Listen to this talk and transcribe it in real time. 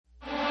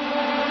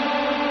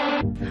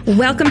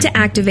Welcome to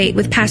Activate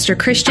with Pastor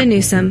Christian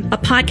Newsom, a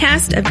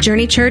podcast of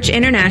Journey Church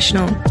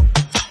International.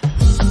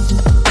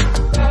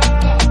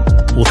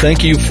 Well,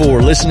 thank you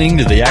for listening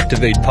to the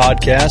Activate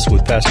podcast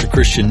with Pastor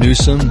Christian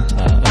Newsom,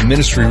 a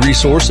ministry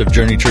resource of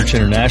Journey Church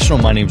International.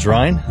 My name's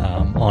Ryan.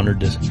 I'm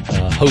honored to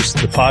host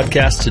the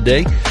podcast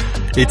today.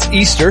 It's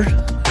Easter,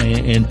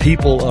 and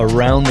people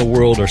around the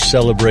world are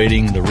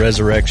celebrating the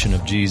resurrection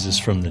of Jesus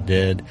from the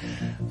dead.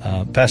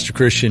 Pastor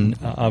Christian,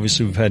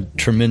 obviously we've had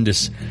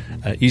tremendous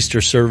Easter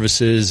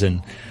services,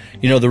 and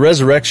you know, the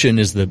resurrection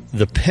is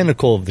the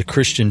pinnacle of the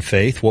Christian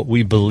faith. What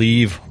we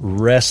believe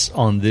rests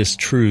on this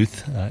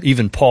truth.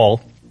 Even Paul,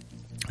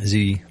 as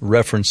he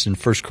referenced in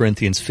 1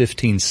 Corinthians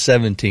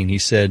 15:17, he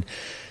said,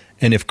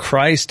 "And if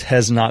Christ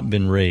has not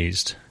been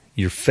raised,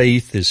 your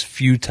faith is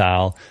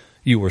futile.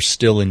 You are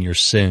still in your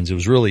sins." It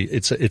was really,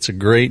 it's a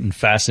great and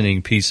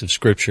fascinating piece of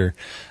scripture.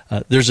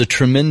 There is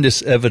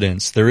tremendous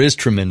evidence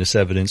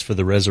for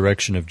the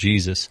resurrection of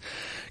Jesus.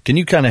 Can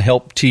you kind of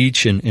help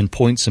teach and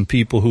point some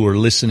people who are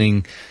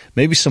listening,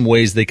 maybe some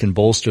ways they can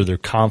bolster their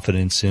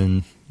confidence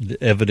in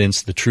the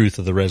evidence, the truth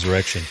of the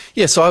resurrection?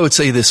 Yeah, so I would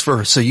say this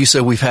first. So you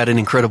said we've had an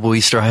incredible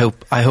Easter.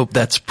 I hope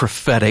that's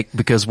prophetic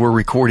because we're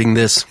recording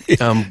this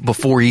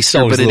before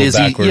Easter, but it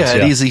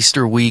is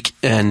Easter week,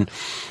 and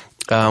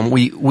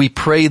we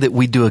pray that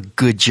we do a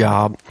good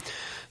job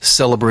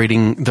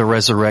celebrating the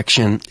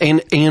resurrection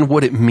and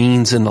what it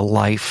means in the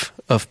life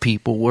of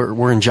people.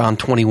 We're in John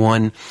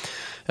 21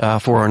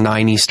 for our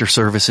 9 Easter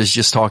services,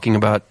 just talking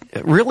about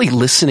really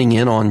listening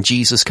in on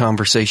Jesus'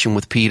 conversation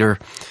with Peter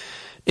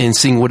and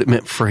seeing what it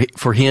meant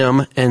for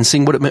him and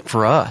seeing what it meant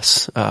for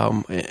us,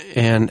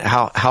 and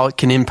how it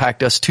can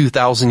impact us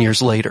 2,000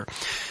 years later.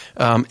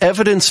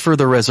 Evidence for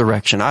the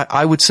resurrection.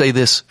 I would say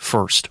this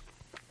first.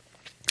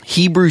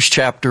 Hebrews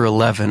chapter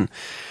 11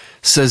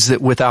 says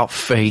that without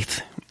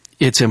faith,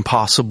 it's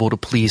impossible to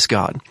please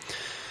God,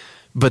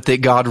 but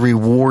that God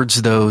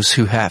rewards those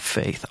who have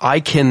faith. I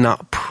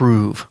cannot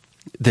prove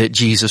that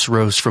Jesus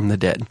rose from the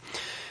dead.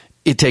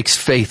 It takes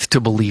faith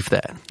to believe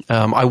that.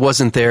 I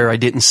wasn't there. I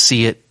didn't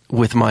see it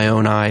with my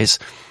own eyes.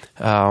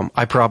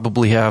 I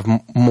probably have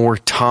more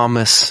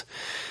Thomas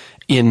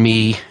in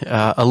me,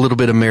 a little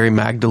bit of Mary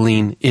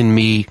Magdalene in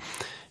me,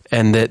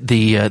 and that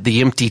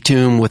the empty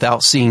tomb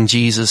without seeing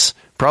Jesus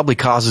probably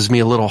causes me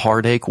a little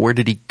heartache. Where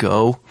did he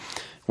go?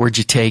 Where'd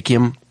you take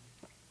him?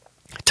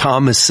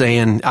 Thomas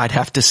saying, I'd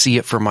have to see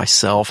it for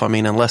myself. I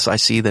mean, unless I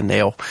see the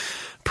nail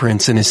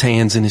prints in his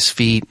hands and his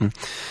feet and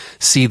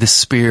see the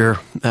spear,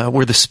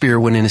 where the spear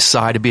went in his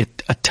side, it'd be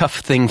a tough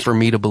thing for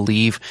me to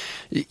believe.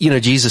 You know,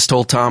 Jesus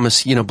told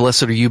Thomas, you know,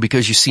 blessed are you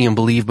because you see and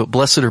believe, but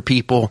blessed are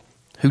people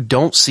who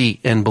don't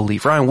see and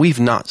believe. Ryan, we've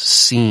not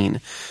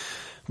seen,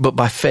 but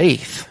by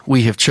faith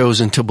we have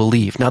chosen to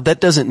believe. Now that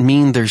doesn't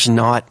mean there's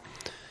not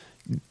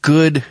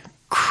good,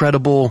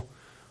 credible,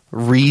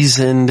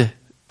 reasoned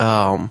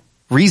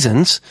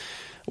reasons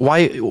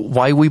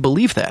why we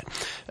believe that.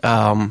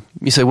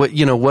 You say,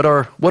 what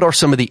are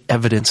some of the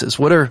evidences?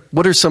 What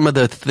are some of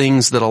the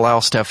things that allow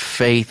us to have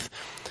faith,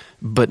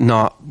 but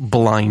not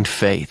blind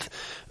faith?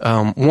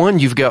 One,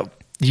 you've got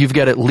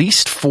at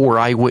least 4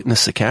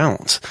 eyewitness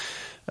accounts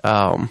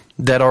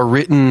that are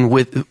written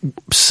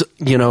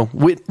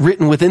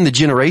written within the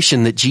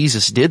generation that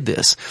Jesus did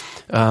this.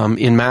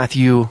 In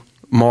Matthew,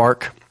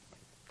 Mark,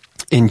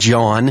 in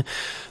John.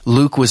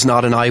 Luke was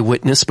not an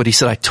eyewitness, but he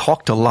said, I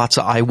talked to lots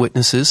of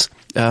eyewitnesses.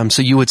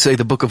 So you would say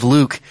the book of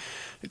Luke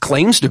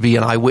claims to be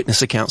an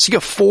eyewitness account. So you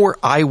got 4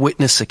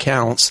 eyewitness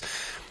accounts.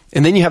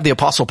 And then you have the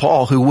Apostle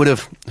Paul, who would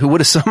have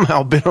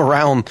somehow been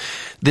around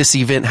this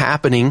event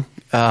happening,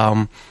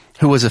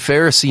 who was a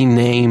Pharisee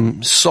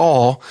named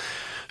Saul,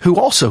 who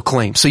also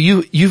claimed. So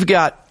you've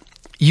got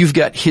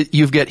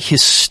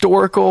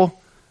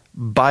historical,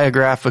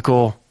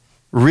 biographical,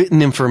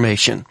 written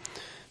information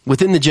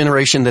within the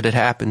generation that it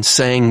happened,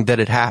 saying that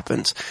it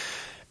happens.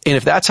 And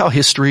if that's how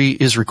history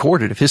is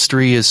recorded, if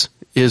history is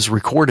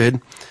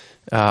recorded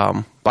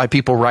by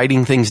people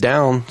writing things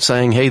down,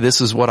 saying, hey,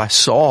 this is what I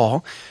saw,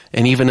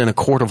 and even in a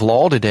court of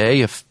law today,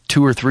 if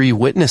 2 or 3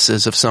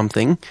 witnesses of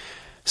something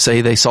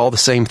say they saw the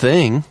same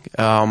thing,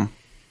 a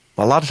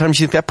lot of times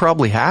you think that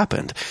probably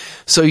happened.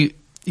 So you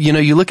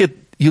look at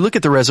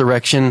the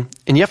resurrection,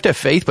 and you have to have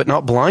faith, but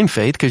not blind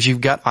faith, because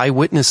you've got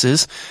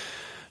eyewitnesses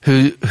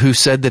who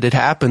said that it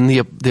happened.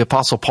 The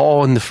Apostle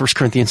Paul in the 1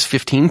 Corinthians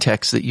 15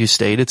 text that you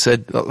stated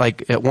said,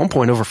 like, at one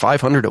point over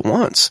 500 at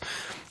once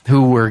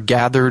who were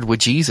gathered with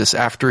Jesus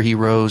after he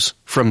rose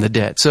from the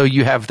dead. So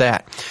you have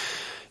that.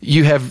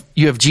 You have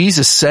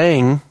Jesus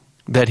saying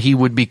that he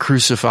would be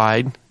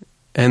crucified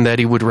and that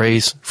he would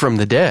raise from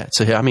the dead.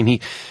 So, I mean,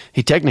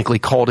 he technically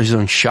called his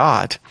own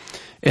shot,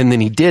 and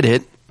then he did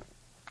it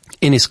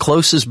in his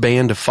closest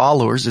band of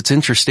followers. It's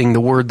interesting,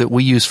 the word that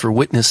we use for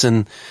witness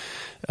in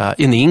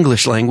the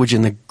English language,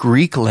 in the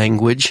Greek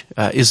language,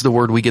 is the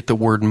word we get the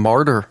word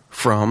martyr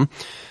from.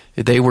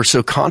 They were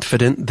so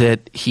confident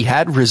that he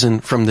had risen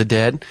from the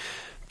dead,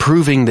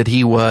 proving that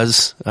he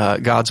was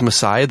God's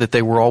Messiah, that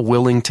they were all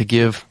willing to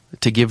give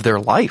their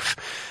life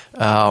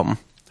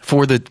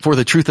for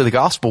the truth of the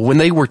gospel. When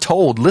they were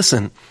told,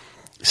 listen,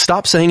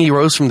 stop saying he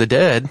rose from the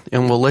dead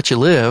and we'll let you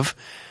live.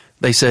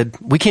 They said,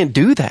 we can't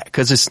do that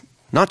because it's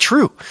not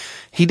true.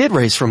 He did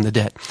raise from the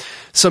dead.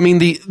 So, I mean,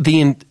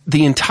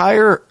 the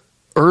entire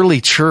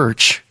early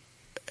church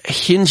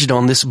hinged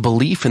on this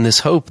belief and this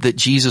hope that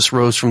Jesus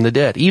rose from the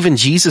dead. Even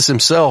Jesus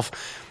himself,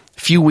 a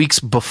few weeks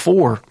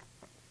before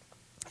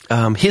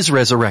his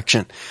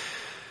resurrection,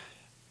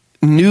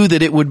 knew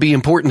that it would be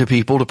important to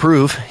people to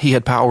prove he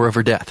had power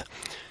over death.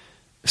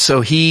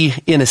 So he,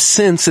 in a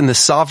sense, in the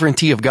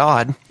sovereignty of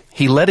God,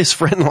 he let his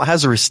friend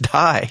Lazarus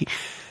die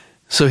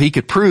so he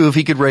could prove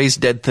he could raise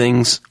dead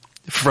things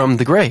from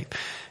the grave.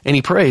 And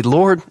he prayed,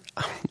 Lord,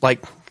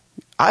 like,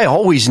 I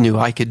always knew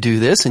I could do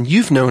this, and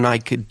you've known I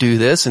could do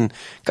this. And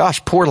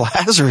gosh, poor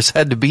Lazarus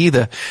had to be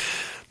the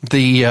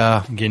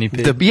guinea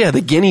pig.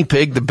 The guinea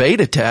pig, the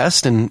beta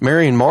test. And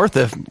Mary and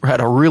Martha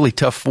had a really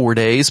tough 4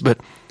 days, but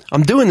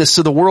I'm doing this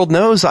so the world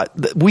knows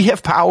that we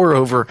have power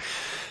over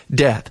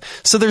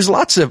death. So there's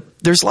lots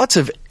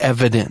of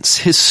evidence,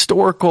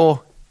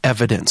 historical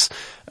evidence,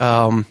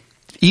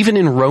 even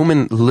in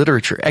Roman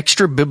literature,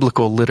 extra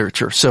biblical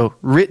literature. So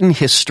written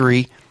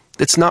history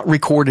that's not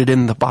recorded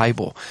in the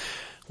Bible,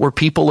 where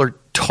people are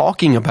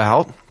talking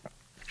about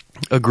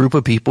a group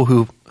of people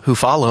who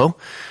follow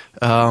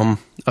a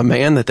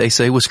man that they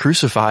say was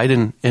crucified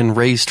and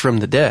raised from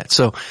the dead.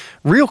 So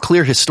real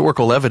clear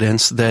historical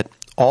evidence that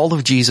all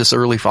of Jesus'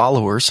 early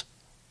followers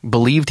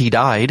believed he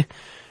died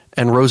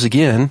and rose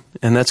again,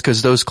 and that's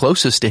because those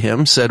closest to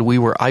him said we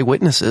were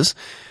eyewitnesses.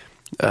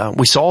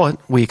 We saw it,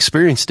 we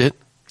experienced it,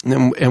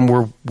 and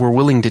we're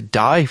willing to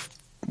die.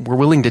 We're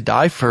willing to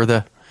die for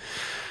the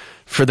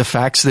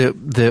facts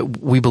that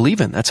we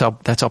believe in. That's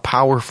how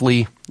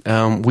powerfully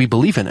we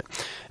believe in it.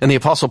 And the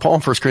Apostle Paul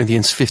in 1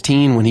 Corinthians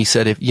 15, when he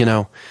said,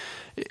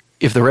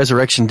 if the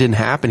resurrection didn't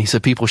happen, he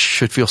said people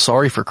should feel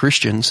sorry for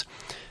Christians.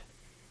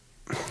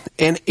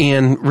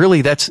 And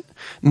really that's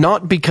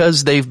not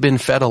because they've been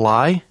fed a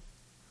lie,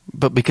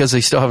 but because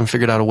they still haven't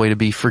figured out a way to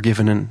be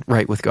forgiven and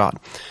right with God.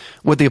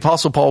 What the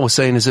Apostle Paul was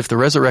saying is if the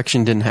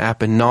resurrection didn't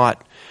happen,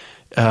 not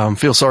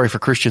feel sorry for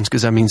Christians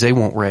because that means they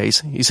won't raise.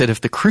 He said if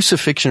the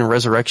crucifixion and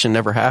resurrection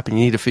never happened,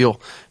 you need to feel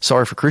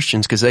sorry for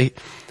Christians because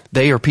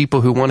they are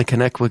people who want to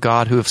connect with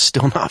God who have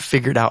still not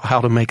figured out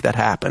how to make that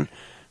happen.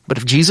 But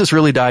if Jesus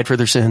really died for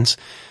their sins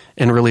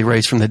and really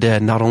raised from the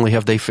dead, not only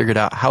have they figured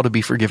out how to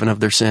be forgiven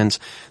of their sins,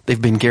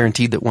 they've been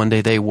guaranteed that one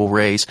day they will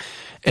raise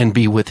and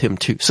be with him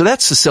too. So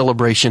that's the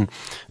celebration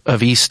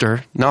of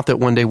Easter. Not that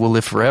one day we'll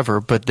live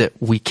forever, but that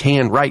we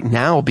can right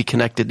now be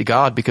connected to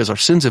God because our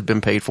sins have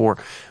been paid for,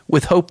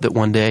 with hope that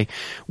one day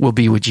we'll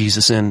be with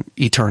Jesus in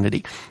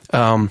eternity.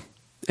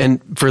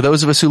 And for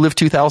those of us who live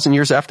 2,000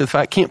 years after the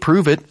fact, can't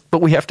prove it,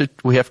 but we have to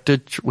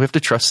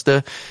trust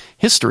the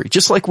history,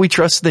 just like we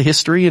trust the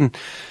history in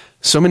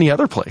so many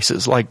other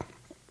places. Like,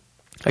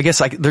 I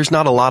guess there's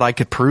not a lot I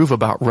could prove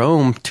about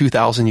Rome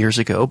 2,000 years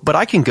ago, but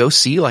I can go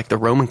see like the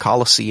Roman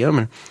Colosseum,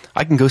 and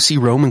I can go see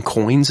Roman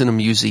coins in a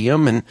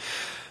museum, and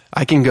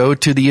I can go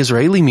to the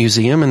Israeli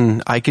museum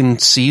and I can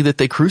see that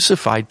they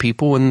crucified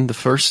people in the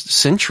first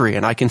century,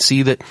 and I can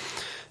see that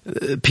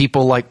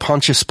people like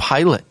Pontius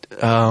Pilate,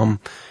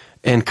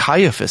 and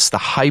Caiaphas, the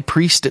high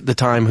priest at the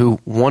time who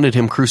wanted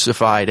him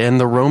crucified, and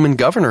the Roman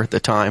governor at the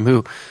time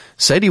who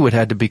said he would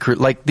have to be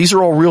crucified. Like, these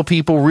are all real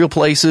people, real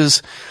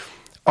places.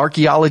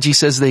 Archaeology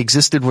says they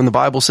existed when the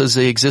Bible says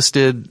they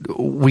existed.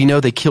 We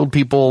know they killed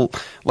people.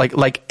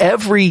 Like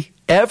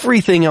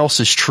everything else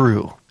is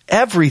true.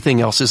 Everything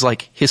else is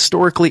like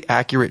historically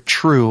accurate,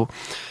 true.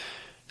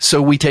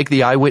 So we take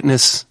the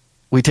eyewitness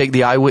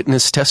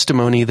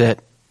testimony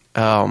that,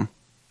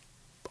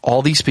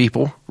 all these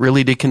people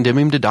really did condemn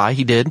him to die.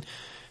 He did.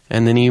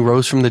 And then he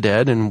rose from the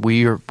dead, and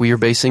we are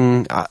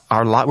basing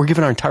we're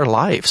giving our entire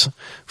lives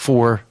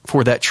for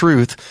that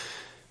truth,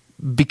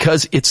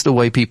 because it's the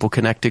way people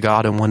connect to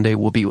God, and one day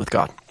we'll be with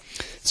God.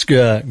 It's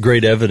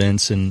great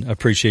evidence, and I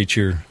appreciate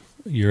your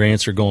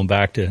answer going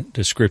back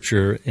to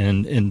Scripture.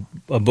 And in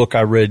a book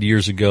I read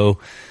years ago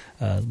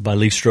by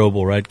Lee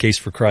Strobel, right, Case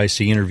for Christ,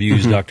 he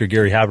interviews Dr.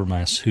 Gary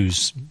Habermas,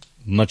 whose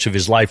much of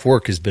his life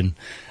work has been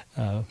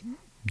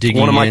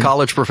digging one of my in.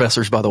 College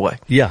professors, by the way.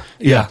 Yeah.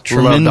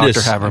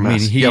 Tremendous. Dr. Habermas. I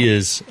mean, he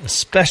is a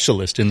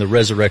specialist in the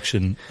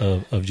resurrection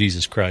of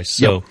Jesus Christ.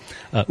 So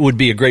it would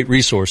be a great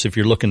resource if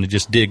you're looking to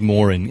just dig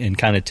more and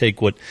kind of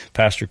take what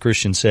Pastor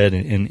Christian said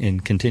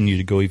and continue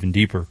to go even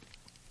deeper.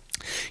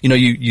 You know,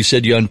 you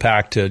said you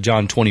unpacked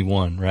John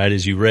 21, right?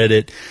 As you read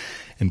it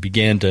and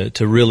began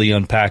to really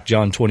unpack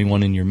John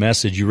 21 in your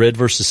message, you read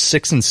verses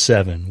 6 and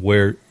 7,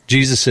 where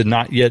Jesus had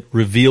not yet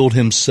revealed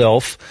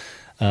himself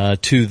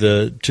to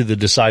the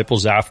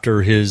disciples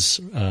after his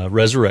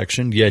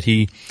resurrection. Yet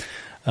he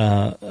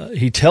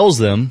tells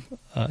them,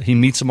 he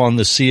meets them on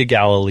the Sea of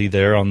Galilee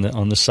there on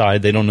the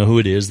side. They don't know who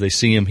it is. They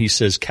see him. He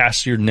says,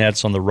 "Cast your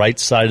nets on the right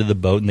side of the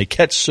boat," and they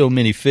catch so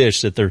many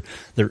fish that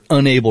they're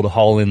unable to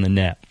haul in the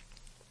net.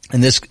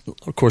 And this,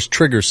 of course,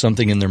 triggers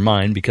something in their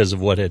mind because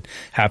of what had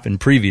happened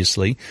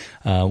previously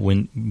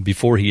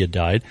before he had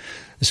died.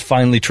 This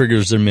finally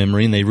triggers their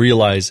memory, and they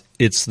realize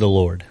it's the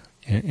Lord.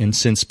 And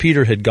since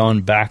Peter had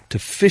gone back to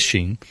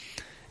fishing,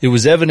 It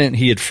was evident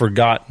he had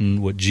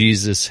forgotten what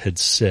Jesus had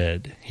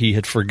said. He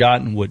had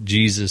forgotten what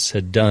Jesus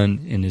had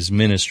done in his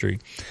ministry.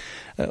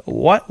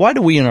 Why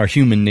do we in our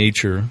human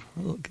nature,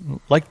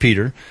 like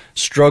Peter,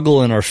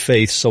 struggle in our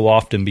faith so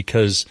often?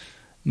 Because,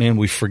 man,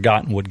 we've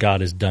forgotten what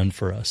God has done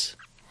for us.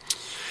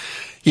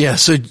 Yeah,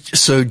 so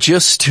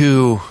just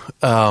to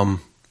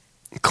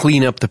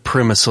clean up the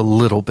premise a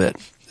little bit.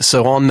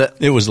 So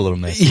it was a little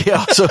messy.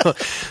 Yeah,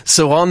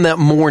 so on that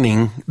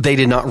morning, they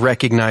did not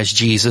recognize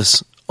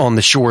Jesus on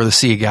the shore of the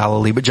Sea of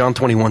Galilee, but John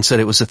 21 said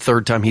it was the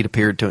third time he'd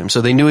appeared to him. So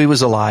they knew he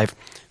was alive.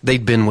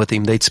 They'd been with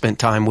him. They'd spent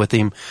time with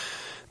him.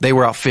 They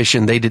were out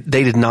fishing. They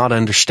did not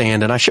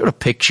understand. And I showed a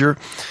picture,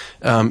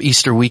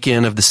 Easter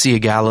weekend of the Sea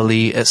of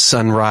Galilee at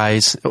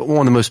sunrise. One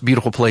of the most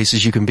beautiful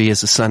places you can be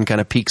as the sun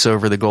kind of peeks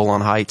over the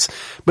Golan Heights.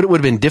 But it would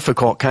have been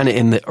difficult kind of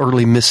in the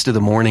early mist of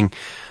the morning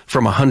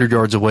from 100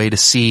 yards away to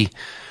see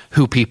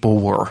who people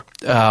were.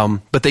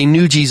 But they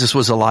knew Jesus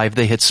was alive.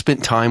 They had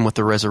spent time with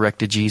the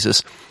resurrected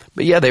Jesus.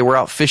 But yeah, they were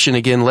out fishing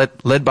again,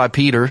 led by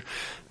Peter,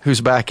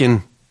 who's back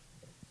in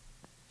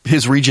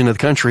his region of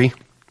the country,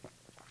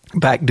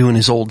 back doing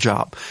his old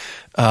job.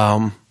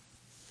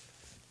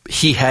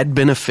 He had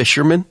been a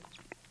fisherman,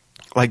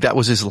 like that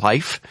was his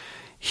life.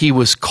 He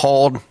was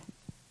called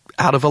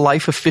out of a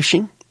life of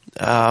fishing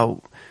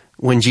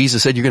when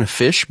Jesus said, "You're going to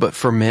fish, but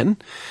for men."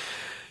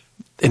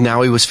 And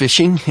now he was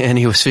fishing, and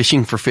he was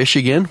fishing for fish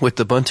again with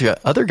a bunch of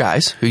other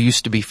guys who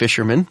used to be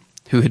fishermen,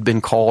 who had been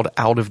called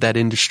out of that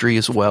industry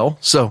as well.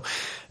 So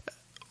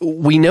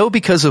we know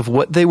because of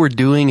what they were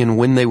doing and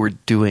when they were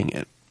doing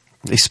it.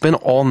 They spent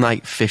all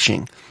night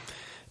fishing.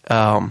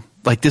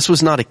 Like this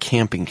was not a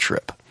camping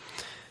trip.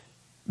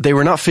 They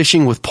were not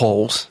fishing with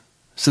poles,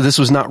 so this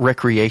was not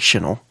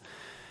recreational.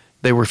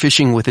 They were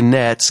fishing with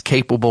nets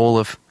capable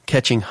of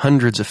catching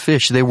hundreds of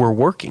fish. They were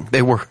working.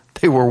 They were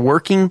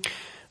working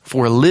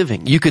for a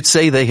living. You could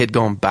say they had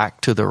gone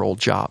back to their old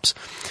jobs.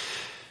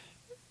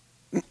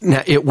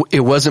 Now, it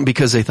wasn't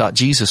because they thought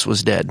Jesus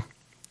was dead,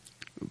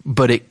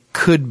 but it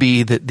could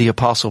be that the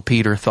Apostle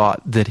Peter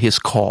thought that his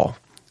call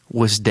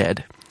was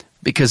dead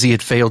because he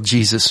had failed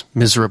Jesus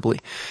miserably.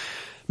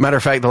 Matter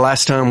of fact, the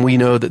last time we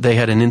know that they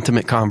had an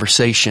intimate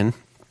conversation,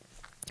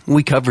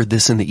 we covered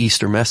this in the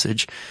Easter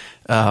message.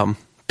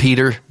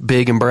 Peter,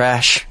 big and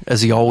brash,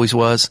 as he always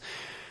was,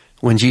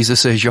 when Jesus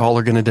says, "Y'all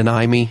are going to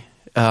deny me,"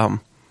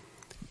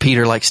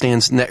 Peter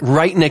stands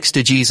right next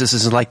to Jesus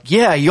and is like,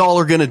 "Yeah, y'all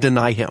are going to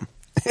deny him."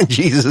 And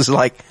Jesus is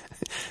like,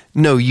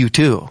 "No, you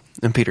too."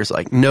 And Peter's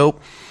like,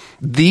 "Nope.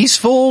 These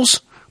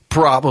fools?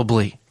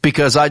 Probably.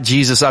 Because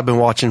Jesus, I've been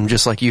watching them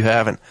just like you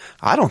have, and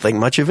I don't think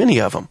much of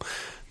any of them.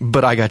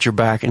 But I got your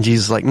back." And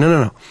Jesus is like,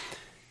 no.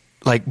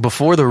 Like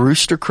before the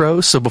rooster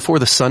crows, so before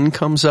the sun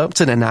comes up,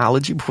 it's an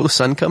analogy, before the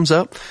sun comes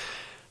up,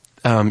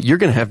 you're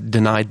going to have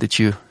denied that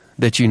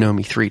you know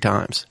me 3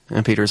 times.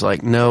 And Peter's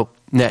like, "No,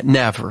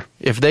 never.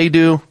 If they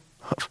do,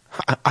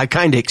 I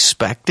kind of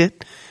expect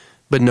it,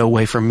 but no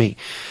way from me."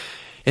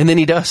 And then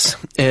he does.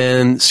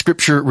 And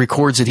Scripture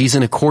records that he's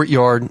in a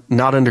courtyard,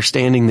 not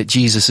understanding that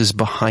Jesus is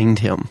behind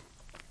him.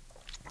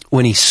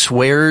 When he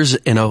swears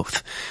an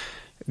oath,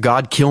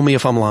 "God, kill me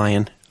if I'm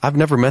lying. I've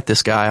never met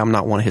this guy. I'm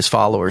not one of his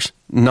followers."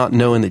 Not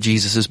knowing that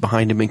Jesus is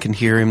behind him and can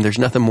hear him. There's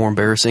nothing more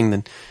embarrassing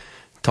than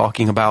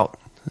talking about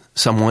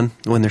someone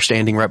when they're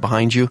standing right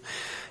behind you.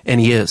 And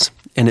he is.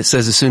 And it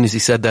says as soon as he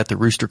said that, the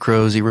rooster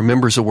crows. He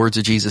remembers the words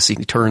of Jesus. He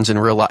turns and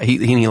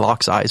he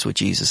locks eyes with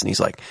Jesus. And he's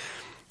like,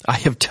 "I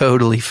have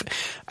totally,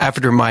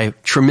 after my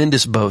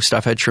tremendous boast,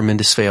 I've had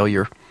tremendous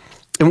failure."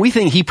 And we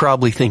think he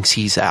probably thinks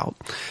he's out.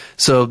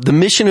 So the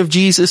mission of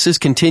Jesus is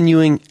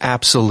continuing?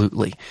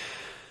 Absolutely.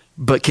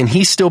 But can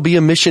he still be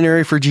a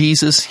missionary for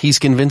Jesus? He's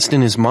convinced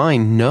in his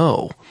mind,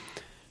 no.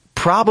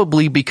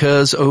 Probably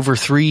because over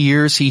 3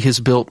 years he has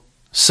built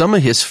some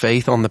of his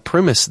faith on the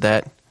premise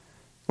that,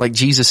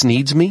 Jesus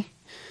needs me.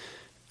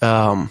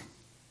 And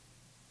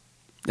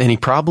he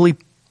probably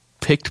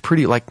picked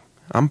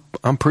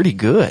I'm pretty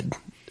good.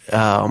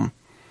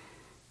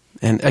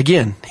 And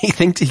again, he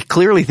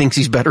clearly thinks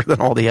he's better than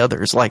all the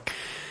others.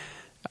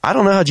 I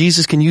don't know how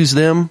Jesus can use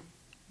them,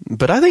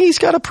 but I think he's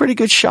got a pretty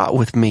good shot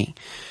with me.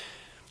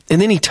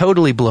 And then he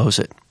totally blows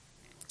it.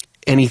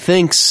 And he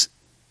thinks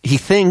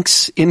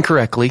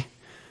incorrectly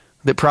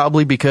that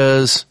probably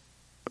because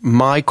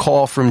my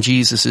call from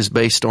Jesus is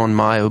based on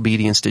my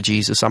obedience to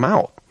Jesus, I'm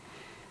out.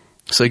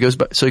 So he goes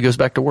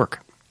back to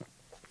work.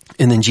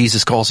 And then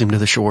Jesus calls him to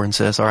the shore and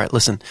says, "All right,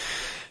 listen,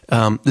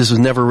 this was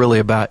never really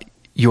about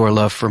your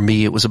love for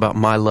me. It was about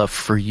my love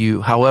for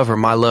you. However,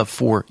 my love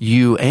for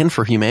you and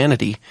for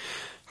humanity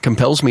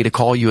compels me to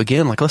call you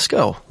again. Let's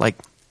go.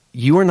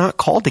 You are not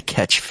called to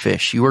catch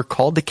fish. You are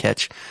called to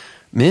catch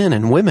men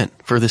and women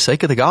for the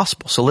sake of the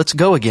gospel. So let's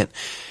go again."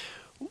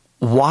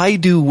 Why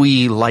do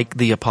we, like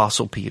the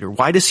Apostle Peter,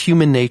 why does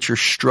human nature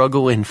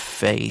struggle in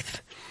faith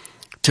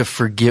to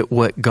forget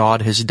what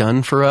God has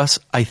done for us?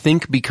 I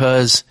think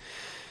because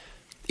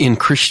in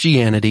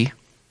Christianity,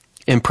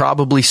 and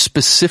probably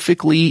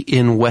specifically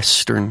in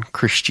Western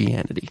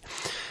Christianity.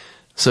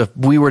 So if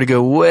we were to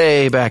go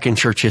way back in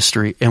church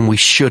history, and we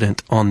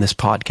shouldn't on this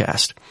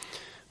podcast,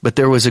 but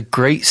there was a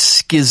great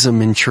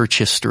schism in church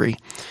history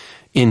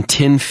in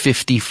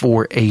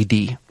 1054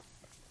 AD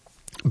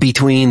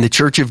between the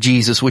Church of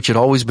Jesus, which had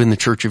always been the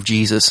Church of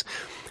Jesus,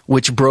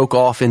 which broke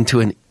off into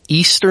an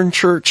Eastern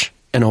Church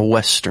and a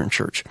Western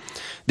Church.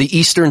 The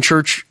Eastern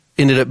Church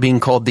ended up being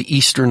called the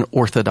Eastern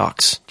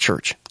Orthodox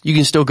Church. You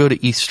can still go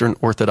to Eastern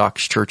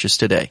Orthodox churches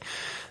today.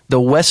 The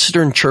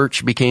Western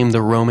Church became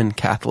the Roman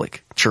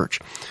Catholic Church,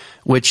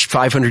 which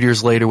 500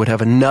 years later would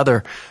have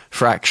another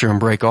fracture and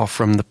break off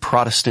from the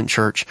Protestant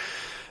Church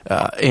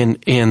and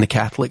the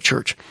Catholic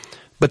Church.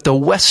 But the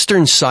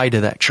Western side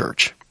of that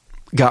church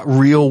got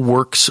real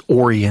works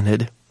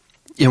oriented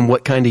in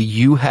what kind of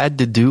you had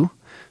to do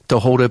to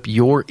hold up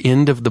your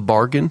end of the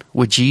bargain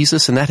with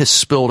Jesus. And that has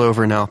spilled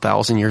over now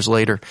 1,000 years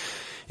later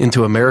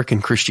into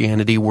American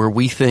Christianity, where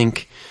we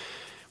think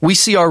we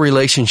see our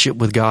relationship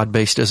with God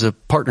based as a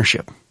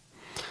partnership.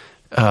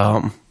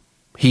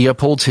 He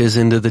upholds his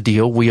end of the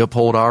deal. We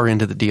uphold our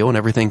end of the deal, and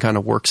everything kind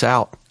of works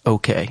out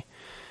okay.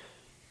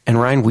 And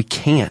Ryan, we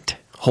can't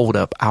hold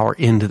up our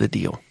end of the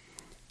deal.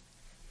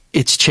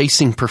 It's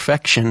chasing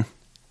perfection,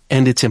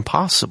 and it's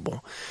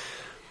impossible.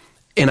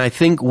 And I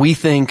think we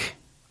think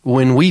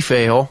when we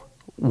fail,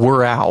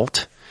 we're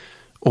out.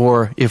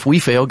 Or if we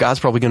fail, God's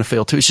probably going to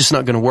fail too. It's just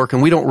not going to work.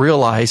 And we don't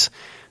realize,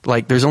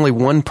 like, there's only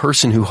one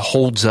person who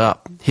holds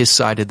up his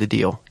side of the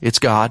deal. It's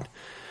God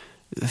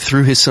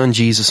through his son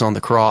Jesus on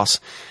the cross.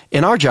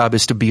 And our job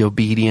is to be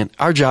obedient.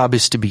 Our job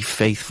is to be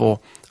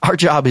faithful. Our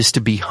job is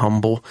to be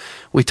humble.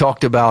 We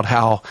talked about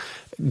how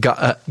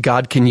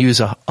God can use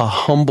a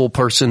humble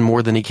person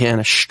more than he can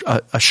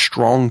a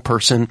strong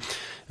person.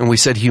 And we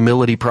said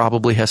humility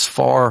probably has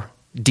far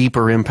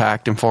deeper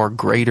impact and far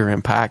greater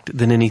impact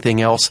than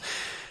anything else.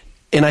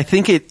 And I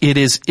think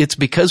it's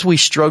because we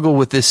struggle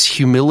with this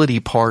humility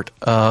part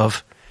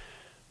of,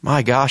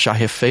 my gosh, I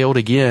have failed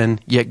again,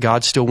 yet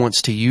God still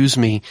wants to use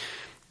me,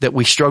 that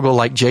we struggle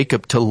like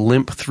Jacob to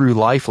limp through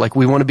life. Like,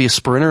 we want to be a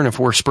sprinter, and if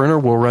we're a sprinter,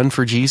 we'll run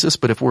for Jesus.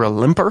 But if we're a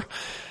limper,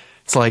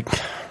 it's like,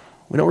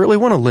 we don't really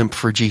want to limp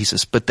for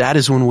Jesus. But that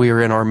is when we are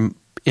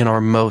in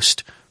our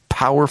most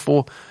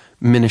powerful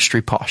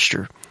ministry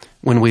posture.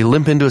 When we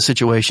limp into a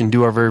situation,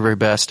 do our very, very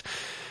best,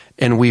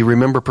 and we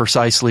remember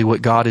precisely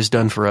what God has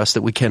done for us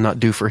that we cannot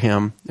do for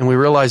him. And we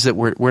realize that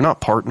we're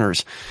not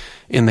partners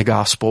in the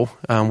gospel.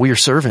 We are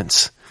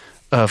servants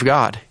of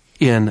God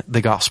in the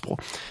gospel.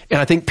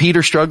 And I think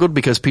Peter struggled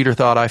because Peter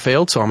thought, I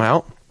failed, so I'm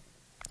out.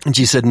 And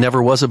Jesus said,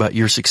 never was about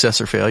your success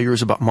or failure. It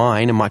was about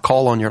mine and my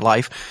call on your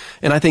life.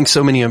 And I think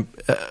so many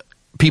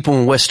people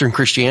in Western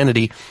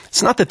Christianity,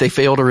 it's not that they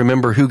fail to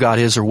remember who God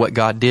is or what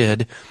God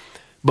did,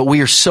 but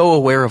we are so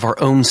aware of our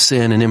own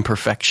sin and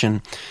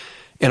imperfection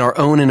and our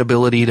own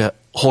inability to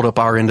hold up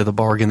our end of the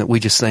bargain that we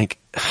just think,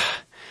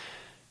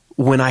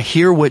 when I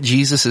hear what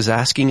Jesus is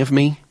asking of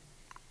me,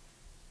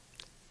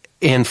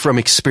 and from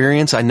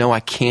experience, I know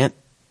I can't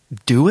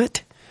do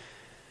it,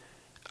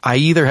 I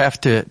either have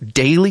to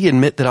daily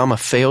admit that I'm a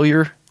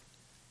failure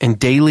and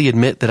daily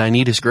admit that I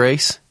need his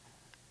grace,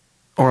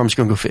 or I'm just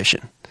going to go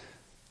fishing.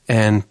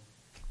 And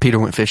Peter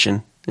went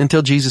fishing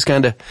until Jesus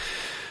kind of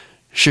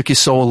shook his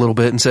soul a little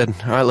bit and said,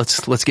 all right,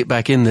 let's get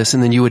back in this.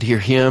 And then you would hear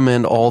him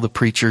and all the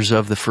preachers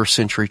of the first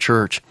century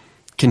church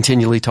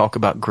continually talk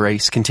about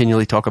grace,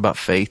 continually talk about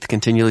faith,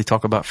 continually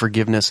talk about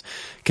forgiveness,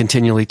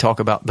 continually talk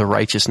about the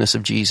righteousness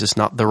of Jesus,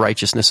 not the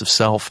righteousness of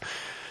self,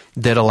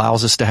 that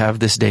allows us to have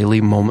this daily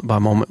moment by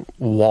moment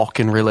walk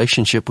in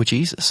relationship with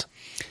Jesus.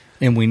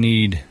 And we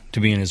need to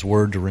be in his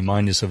word to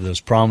remind us of those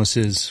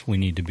promises. We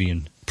need to be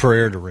in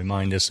prayer to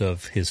remind us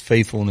of his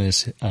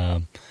faithfulness.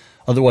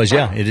 Otherwise,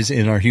 it is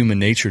in our human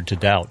nature to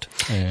doubt.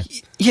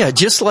 Yeah,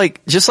 just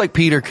like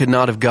Peter could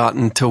not have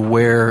gotten to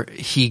where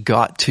he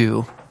got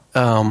to.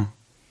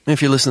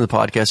 If you listen to the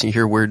podcast and you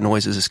hear weird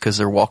noises, it's because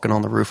they're walking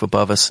on the roof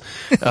above us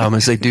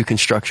as they do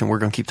construction. We're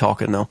going to keep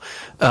talking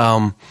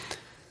though.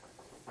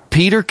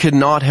 Peter could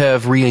not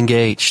have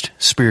re-engaged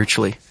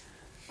spiritually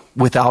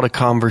without a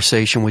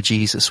conversation with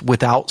Jesus,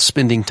 without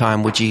spending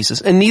time with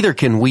Jesus. And neither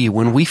can we.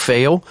 When we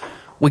fail,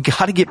 we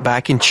got to get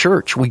back in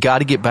church. We got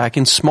to get back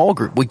in small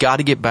group. We got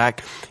to get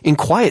back in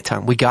quiet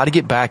time. We got to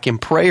get back in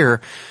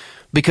prayer,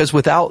 because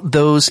without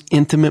those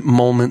intimate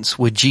moments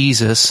with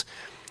Jesus,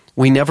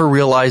 we never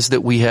realize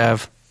that we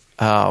have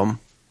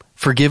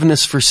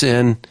forgiveness for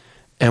sin,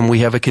 and we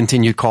have a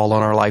continued call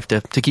on our life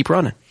to keep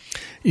running.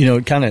 You know,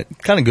 it kind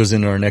of goes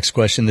into our next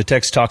question. The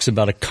text talks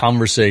about a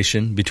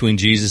conversation between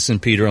Jesus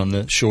and Peter on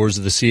the shores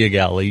of the Sea of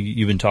Galilee.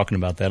 You've been talking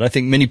about that. I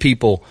think many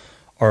people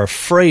are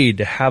afraid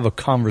to have a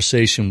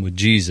conversation with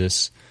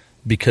Jesus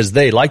because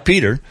they, like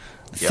Peter,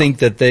 think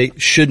that they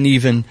shouldn't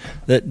even,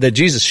 that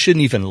Jesus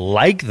shouldn't even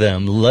like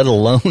them, let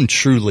alone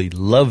truly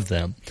love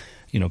them.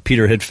 You know,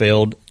 Peter had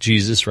failed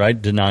Jesus, right?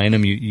 Denying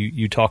him.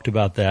 You talked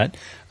about that.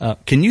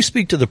 Can you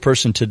speak to the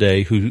person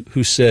today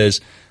who says,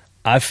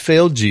 I've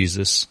failed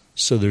Jesus,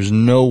 so there's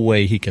no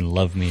way he can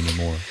love me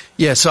anymore?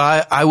 Yeah, so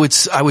I would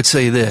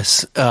say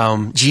this.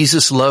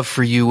 Jesus' love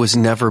for you was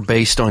never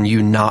based on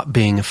you not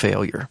being a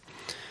failure.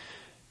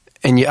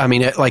 And I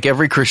mean, like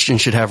every Christian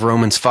should have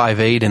Romans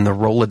 5:8 in the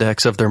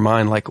Rolodex of their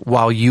mind. Like,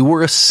 while you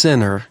were a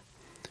sinner,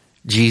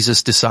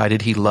 Jesus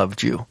decided he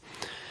loved you.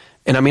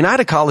 And I mean, I had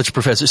a college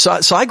professor.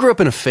 So I grew up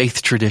in a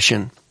faith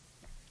tradition.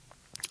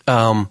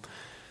 I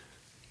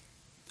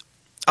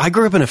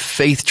grew up in a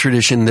faith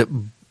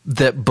tradition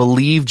that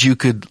believed you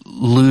could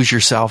lose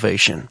your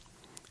salvation.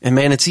 And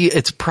man,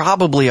 it's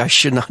probably, I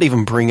should not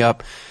even bring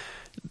up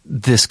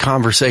this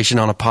conversation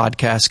on a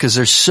podcast, because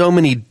there's so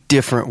many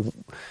different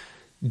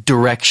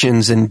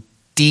directions and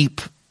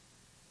deep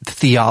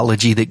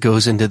theology that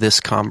goes into this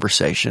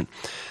conversation.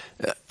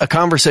 A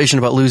conversation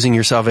about losing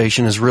your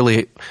salvation is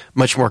really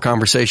much more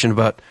conversation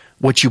about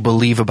what you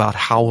believe about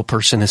how a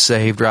person is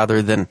saved,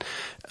 rather than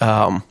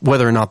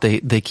whether or not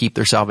they keep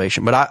their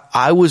salvation. But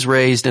I was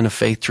raised in a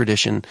faith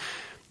tradition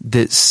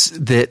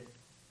that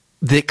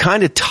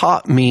kind of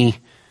taught me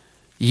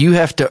you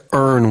have to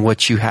earn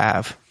what you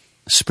have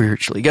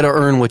spiritually. You got to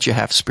earn what you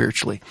have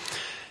spiritually.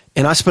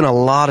 And I spent a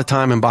lot of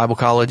time in Bible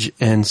college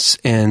and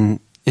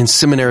in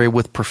seminary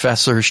with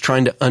professors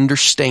trying to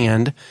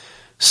understand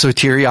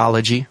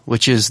soteriology,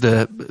 which is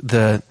the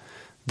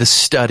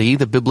study,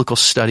 the biblical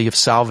study of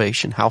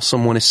salvation, how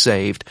someone is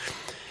saved.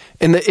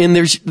 And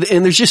there's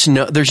just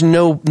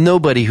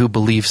nobody who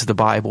believes the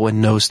Bible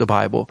and knows the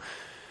Bible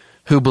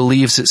who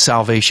believes that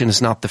salvation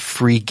is not the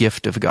free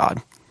gift of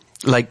God.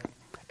 Like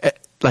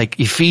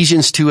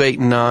Ephesians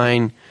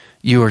 2:8-9,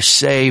 you are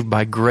saved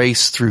by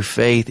grace through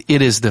faith.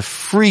 It is the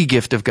free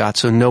gift of God,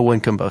 so no one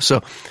can boast.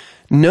 So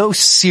no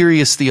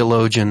serious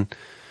theologian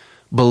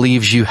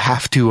believes you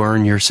have to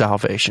earn your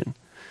salvation.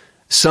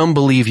 Some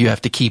believe you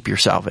have to keep your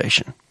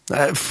salvation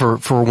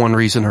for one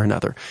reason or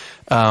another.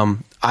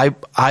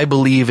 I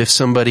believe if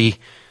somebody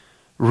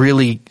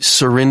really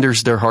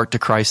surrenders their heart to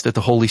Christ, that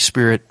the Holy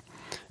Spirit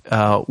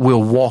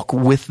will walk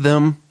with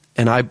them.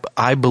 And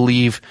I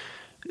believe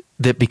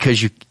that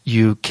because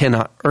you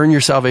cannot earn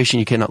your salvation,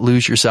 you cannot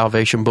lose your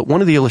salvation. But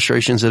one of the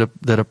illustrations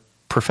that a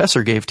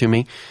professor gave to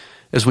me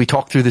as we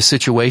talked through the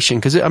situation,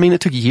 because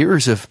it took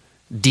years of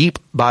deep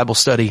Bible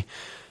study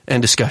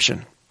and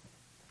discussion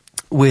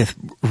with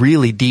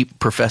really deep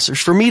professors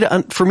for me to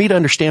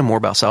understand more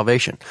about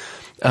salvation.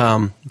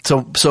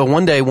 So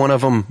one day one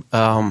of them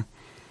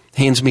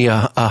hands me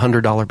a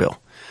 $100 bill,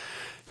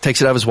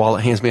 takes it out of his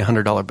wallet, hands me a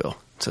 $100 bill.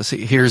 So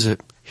see, here's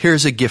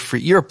a gift for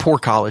you. You're a poor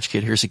college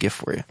kid. Here's a gift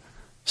for you.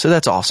 So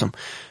that's awesome.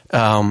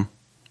 And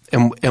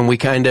we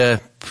kind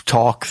of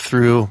talk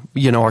through,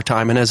 our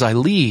time. And as I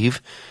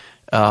leave,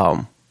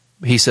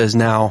 he says,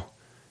 now,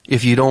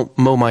 if you don't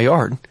mow my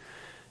yard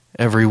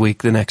every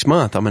week the next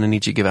month, I'm going to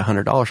need you to give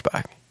 $100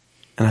 back.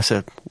 And I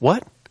said,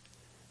 what?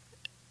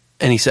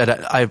 And he said,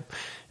 I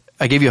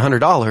gave you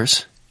 $100.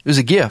 It was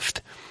a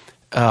gift.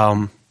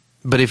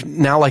 But if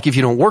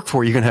you don't work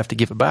for it, you're going to have to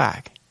give it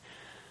back.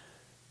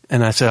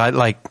 And I said,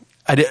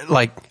 I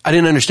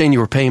didn't understand you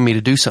were paying me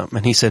to do something.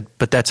 And he said,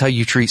 but that's how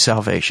you treat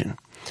salvation.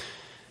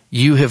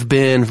 You have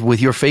been, with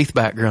your faith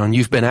background,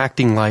 you've been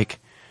acting like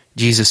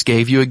Jesus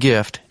gave you a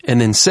gift and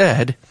then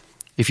said,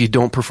 if you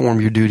don't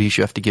perform your duties,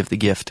 you have to give the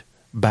gift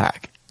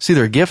back. It's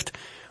either a gift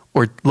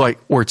or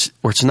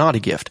it's not a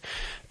gift.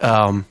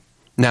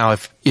 Now,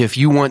 if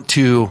you want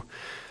to,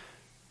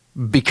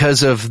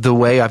 because of the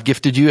way I've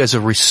gifted you, as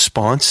a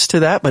response to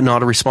that, but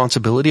not a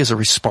responsibility, as a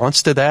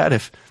response to that,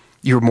 if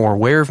you're more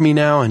aware of me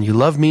now and you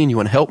love me and you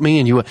want to help me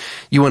and you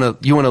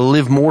want to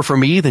live more for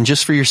me than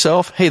just for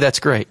yourself, hey, that's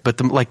great. But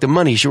the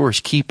money's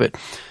yours, keep it.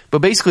 But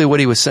basically what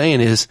he was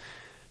saying is,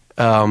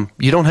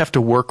 you don't have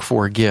to work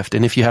for a gift.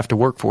 And if you have to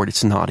work for it,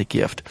 it's not a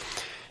gift.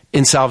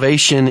 And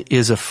salvation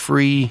is a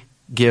free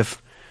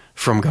gift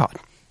from God.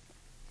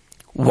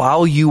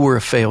 While you were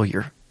a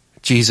failure,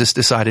 Jesus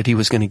decided he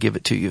was going to give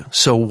it to you.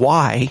 So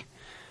why,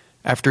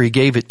 after he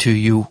gave it to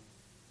you,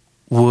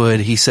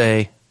 would he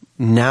say,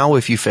 now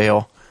if you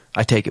fail,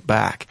 I take it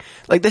back?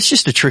 Like, that's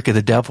just a trick of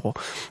the devil.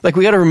 Like,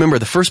 we got to remember,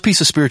 the first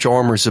piece of spiritual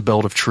armor is the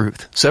belt of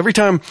truth. So every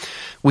time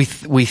we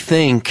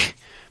think,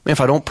 man,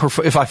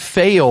 if I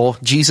fail,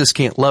 Jesus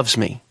can't love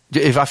me.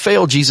 If I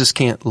fail, Jesus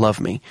can't love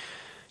me.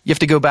 You have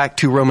to go back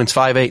to Romans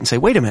 5:8 and say,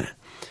 wait a minute.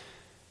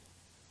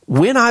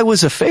 When I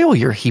was a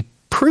failure, he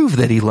proved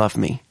that he loved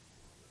me.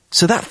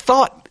 So that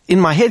thought in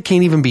my head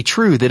can't even be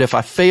true, that if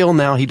I fail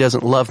now, he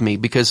doesn't love me,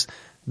 because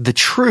the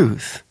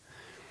truth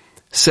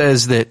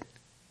says that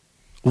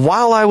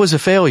while I was a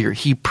failure,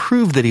 he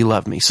proved that he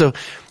loved me. So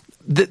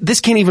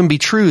this can't even be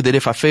true, that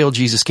if I fail,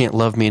 Jesus can't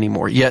love me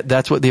anymore. Yet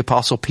that's what the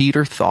Apostle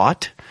Peter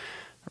thought,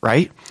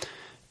 right?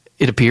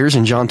 It appears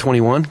in John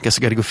 21. Guess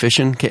I got to go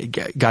fishing.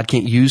 God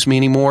can't use me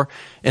anymore.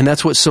 And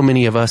that's what so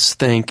many of us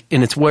think.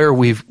 And it's where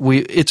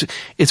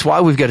it's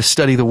why we've got to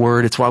study the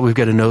Word. It's why we've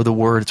got to know the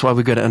Word. It's why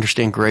we've got to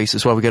understand grace.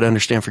 It's why we've got to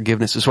understand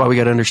forgiveness. It's why we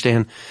got to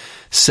understand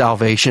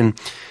salvation.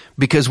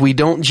 Because we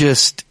don't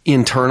just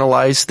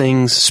internalize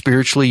things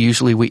spiritually.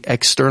 Usually we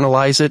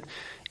externalize it.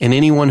 And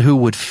anyone who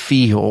would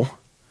feel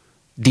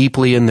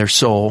deeply in their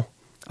soul,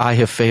 I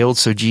have failed,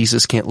 so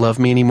Jesus can't love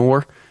me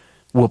anymore,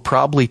 will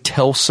probably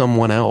tell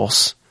someone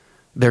else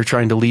they're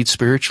trying to lead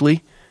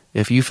spiritually,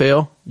 if you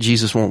fail,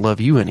 Jesus won't love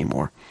you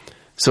anymore.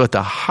 So at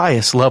the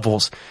highest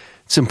levels,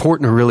 it's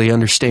important to really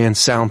understand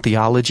sound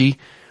theology,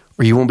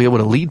 or you won't be able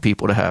to lead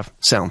people to have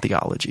sound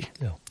theology.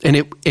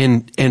 Yeah.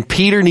 And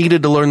Peter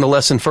needed to learn the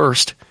lesson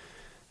first,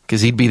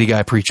 because he'd be the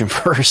guy preaching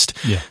first.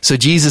 Yeah. So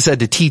Jesus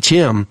had to teach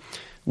him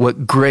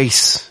what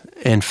grace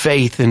and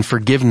faith and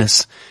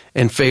forgiveness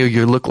and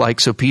failure look like,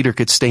 so Peter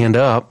could stand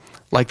up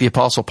like the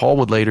Apostle Paul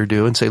would later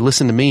do and say,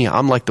 listen to me,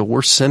 I'm like the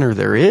worst sinner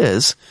there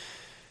is,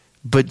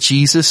 but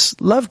Jesus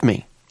loved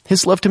me.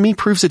 His love to me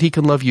proves that he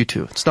can love you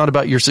too. It's not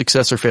about your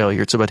success or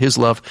failure. It's about his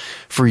love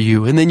for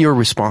you and then your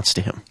response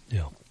to him.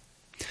 Yeah.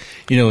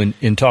 You know,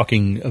 in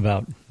talking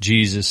about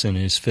Jesus and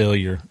his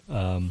failure,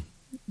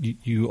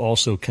 you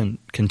also can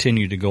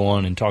continue to go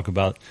on and talk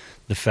about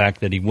the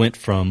fact that he went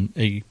from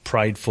a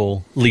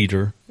prideful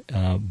leader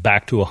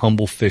back to a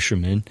humble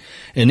fisherman.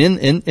 And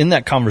in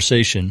that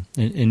conversation,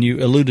 and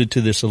you alluded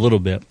to this a little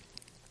bit,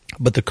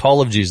 but the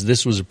call of Jesus,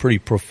 this was a pretty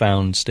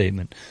profound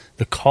statement.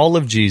 The call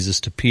of Jesus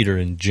to Peter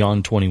in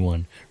John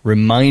 21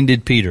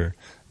 reminded Peter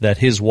that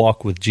his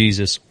walk with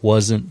Jesus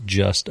wasn't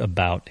just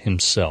about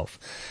himself.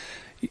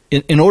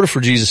 In order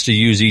for Jesus to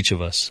use each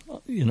of us,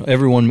 you know,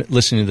 everyone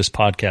listening to this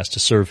podcast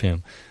to serve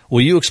him,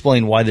 will you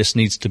explain why this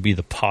needs to be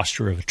the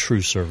posture of a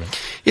true servant?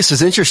 Yes,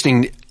 it's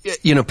interesting.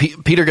 You know,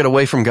 Peter got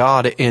away from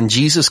God, and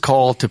Jesus'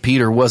 call to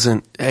Peter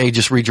wasn't, hey,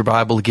 just read your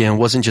Bible again,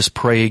 wasn't just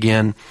pray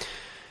again.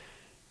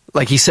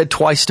 Like he said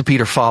twice to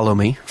Peter, follow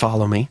me,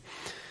 follow me.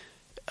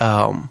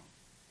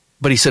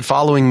 But he said,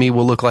 following me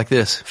will look like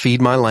this: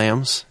 feed my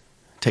lambs,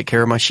 take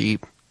care of my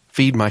sheep,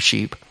 feed my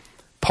sheep.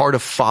 Part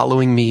of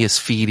following me is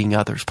feeding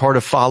others. Part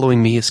of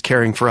following me is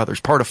caring for others.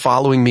 Part of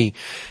following me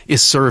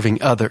is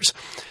serving others.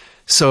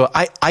 So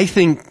I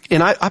think,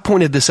 and I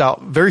pointed this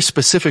out very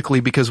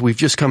specifically because we've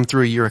just come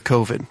through a year of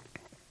COVID.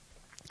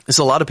 There's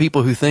a lot of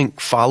people who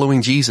think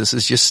following Jesus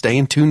is just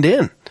staying tuned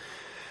in.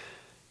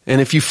 And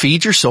if you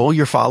feed your soul,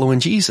 you're following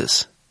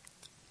Jesus.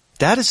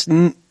 That is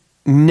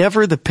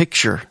never the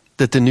picture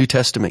that the New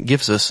Testament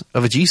gives us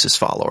of a Jesus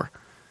follower.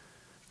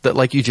 That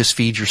like you just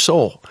feed your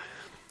soul.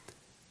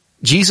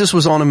 Jesus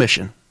was on a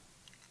mission,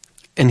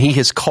 and he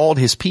has called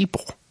his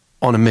people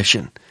on a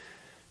mission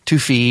to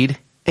feed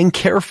and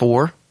care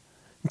for,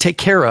 take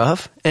care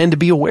of, and to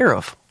be aware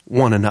of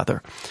one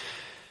another.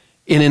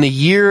 And in a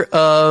year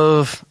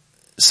of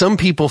some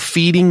people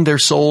feeding their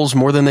souls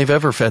more than they've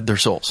ever fed their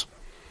souls,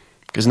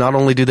 because not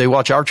only do they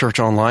watch our church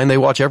online, they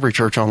watch every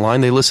church online.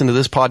 They listen to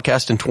this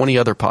podcast and 20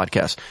 other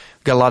podcasts.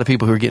 We've got a lot of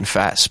people who are getting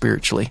fat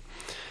spiritually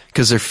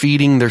because they're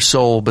feeding their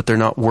soul, but they're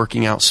not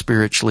working out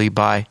spiritually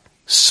by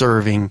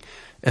serving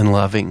and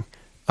loving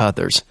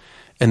others.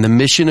 And the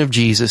mission of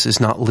Jesus is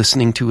not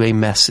listening to a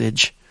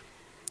message,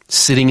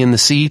 sitting in the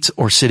seats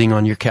or sitting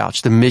on your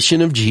couch. The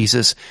mission of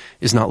Jesus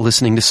is not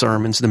listening to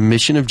sermons. The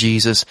mission of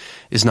Jesus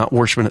is not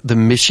worshiping. The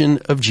mission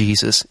of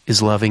Jesus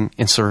is loving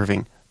and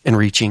serving and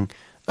reaching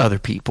other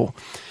people.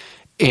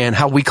 And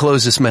how we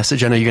close this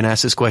message, I know you're going to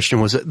ask this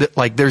question, was that,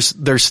 like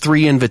there's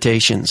three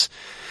invitations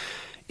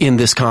in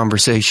this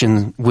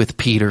conversation with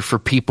Peter for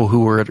people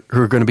who are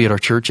going to be at our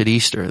church at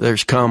Easter.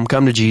 There's come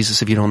to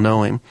Jesus if you don't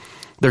know him.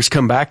 There's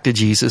come back to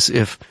Jesus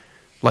if,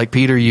 like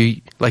Peter,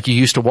 you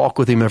used to walk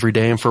with him every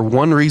day, and for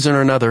one reason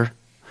or another,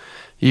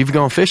 you've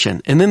gone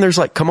fishing. And then there's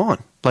like, come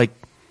on, like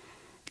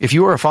if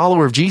you are a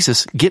follower of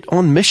Jesus, get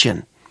on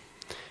mission.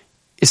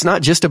 It's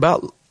not just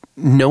about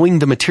knowing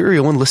the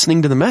material and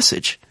listening to the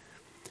message.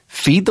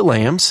 Feed the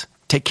lambs,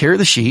 take care of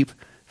the sheep,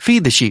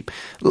 feed the sheep.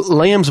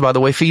 Lambs, by the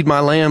way, feed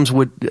my lambs.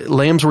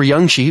 Lambs were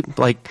young sheep.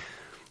 Like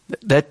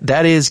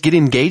that is get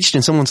engaged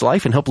in someone's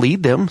life and help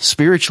lead them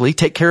spiritually.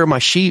 Take care of my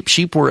sheep.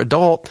 Sheep were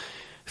adult.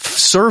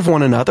 Serve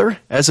one another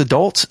as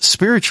adults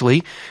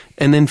spiritually.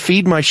 And then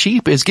feed my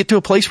sheep is get to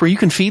a place where you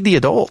can feed the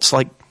adults,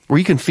 like where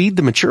you can feed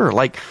the mature.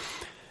 Like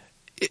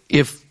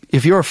if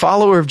you're a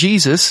follower of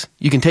Jesus,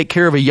 you can take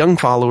care of a young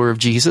follower of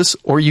Jesus,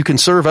 or you can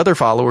serve other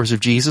followers of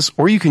Jesus,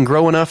 or you can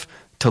grow enough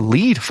to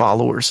lead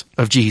followers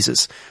of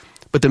Jesus.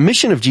 But the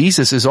mission of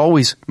Jesus is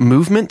always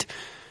movement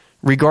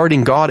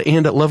regarding God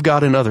and love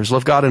God and others,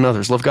 love God and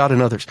others, love God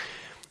and others.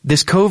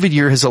 This COVID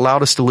year has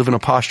allowed us to live in a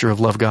posture of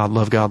love God,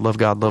 love God, love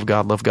God, love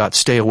God, love God,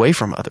 stay away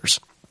from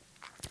others.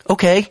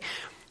 Okay,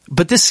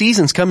 but this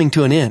season's coming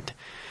to an end.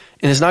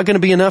 And it's not going to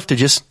be enough to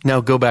just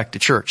now go back to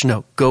church.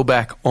 No, go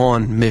back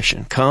on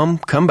mission. Come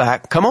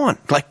back. Come on.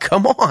 Like,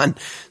 come on.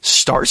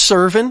 Start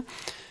serving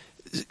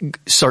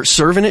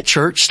at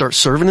church, start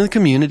serving in the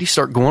community,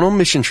 start going on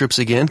mission trips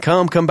again.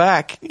 Come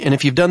back. And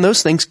if you've done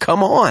those things,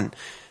 come on.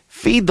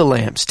 Feed the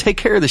lambs, take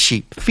care of the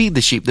sheep, feed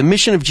the sheep. The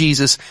mission of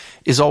Jesus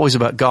is always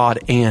about God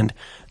and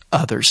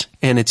others.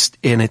 And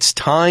it's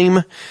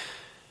time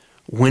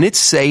when it's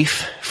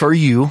safe for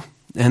you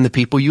and the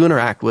people you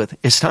interact with,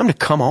 it's time to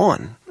come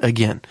on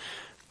again.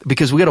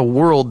 Because we got a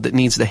world that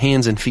needs the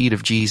hands and feet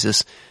of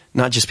Jesus,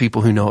 not just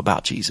people who know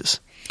about Jesus.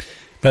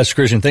 Pastor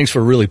Christian, thanks for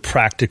a really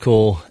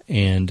practical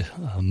and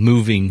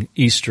moving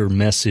Easter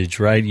message,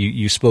 right?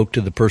 You spoke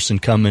to the person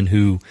coming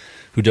who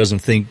doesn't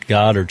think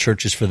God or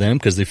church is for them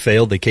because they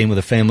failed. They came with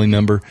a family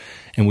member,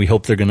 and we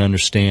hope they're going to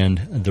understand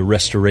the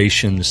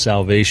restoration, the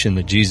salvation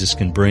that Jesus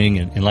can bring.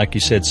 And like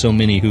you said, so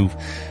many who've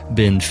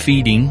been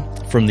feeding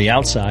from the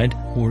outside,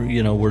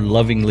 we're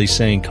lovingly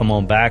saying, come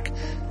on back.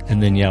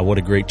 And then, what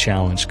a great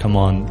challenge. Come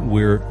on,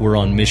 we're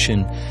on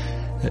mission.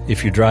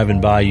 If you're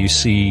driving by, you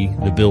see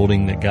the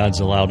building that God's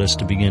allowed us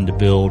to begin to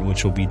build,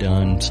 which will be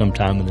done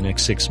sometime in the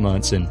next 6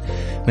 months. And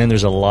man,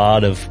 there's a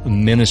lot of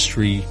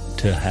ministry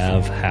to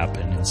have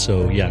happen. And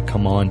so,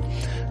 come on.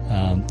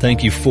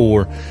 Thank you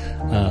for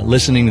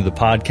listening to the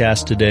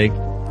podcast today.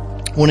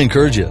 I want to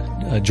encourage you,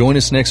 join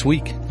us next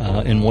week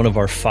in one of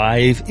our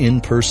 5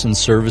 in-person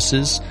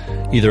services,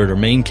 either at our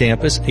main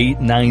campus, 8,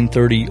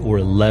 9:30, or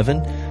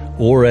 11.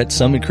 Or at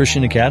Summit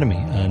Christian Academy,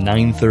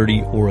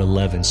 9:30 or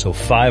 11. So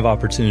 5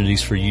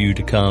 opportunities for you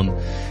to come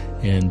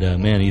and,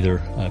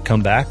 either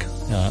come back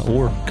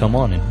or come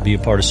on and be a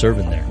part of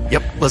serving there.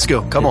 Yep, let's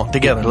go. Come on,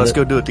 together. Let's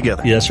go do it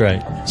together. Yeah, that's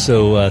right.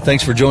 So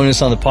thanks for joining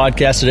us on the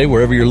podcast today,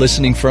 wherever you're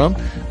listening from.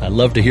 I'd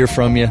love to hear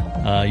from you.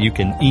 You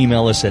can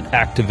email us at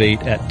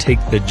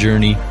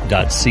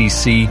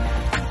activate@takethejourney.cc.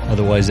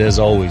 Otherwise, as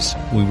always,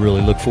 we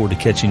really look forward to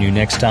catching you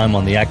next time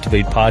on the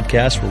Activate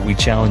podcast, where we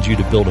challenge you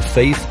to build a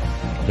faith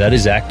that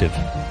is active.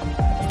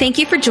 Thank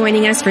you for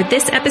joining us for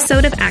this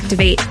episode of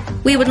Activate.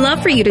 We would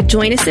love for you to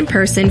join us in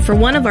person for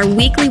one of our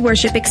weekly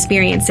worship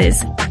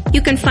experiences.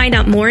 You can find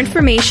out more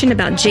information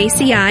about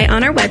JCI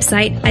on our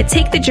website at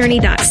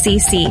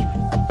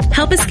takethejourney.cc.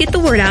 Help us get the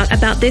word out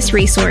about this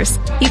resource.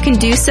 You can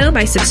do so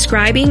by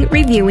subscribing,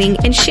 reviewing,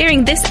 and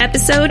sharing this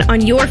episode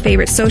on your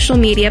favorite social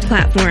media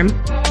platform.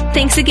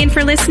 Thanks again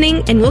for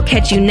listening, and we'll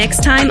catch you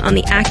next time on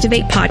the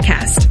Activate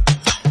podcast.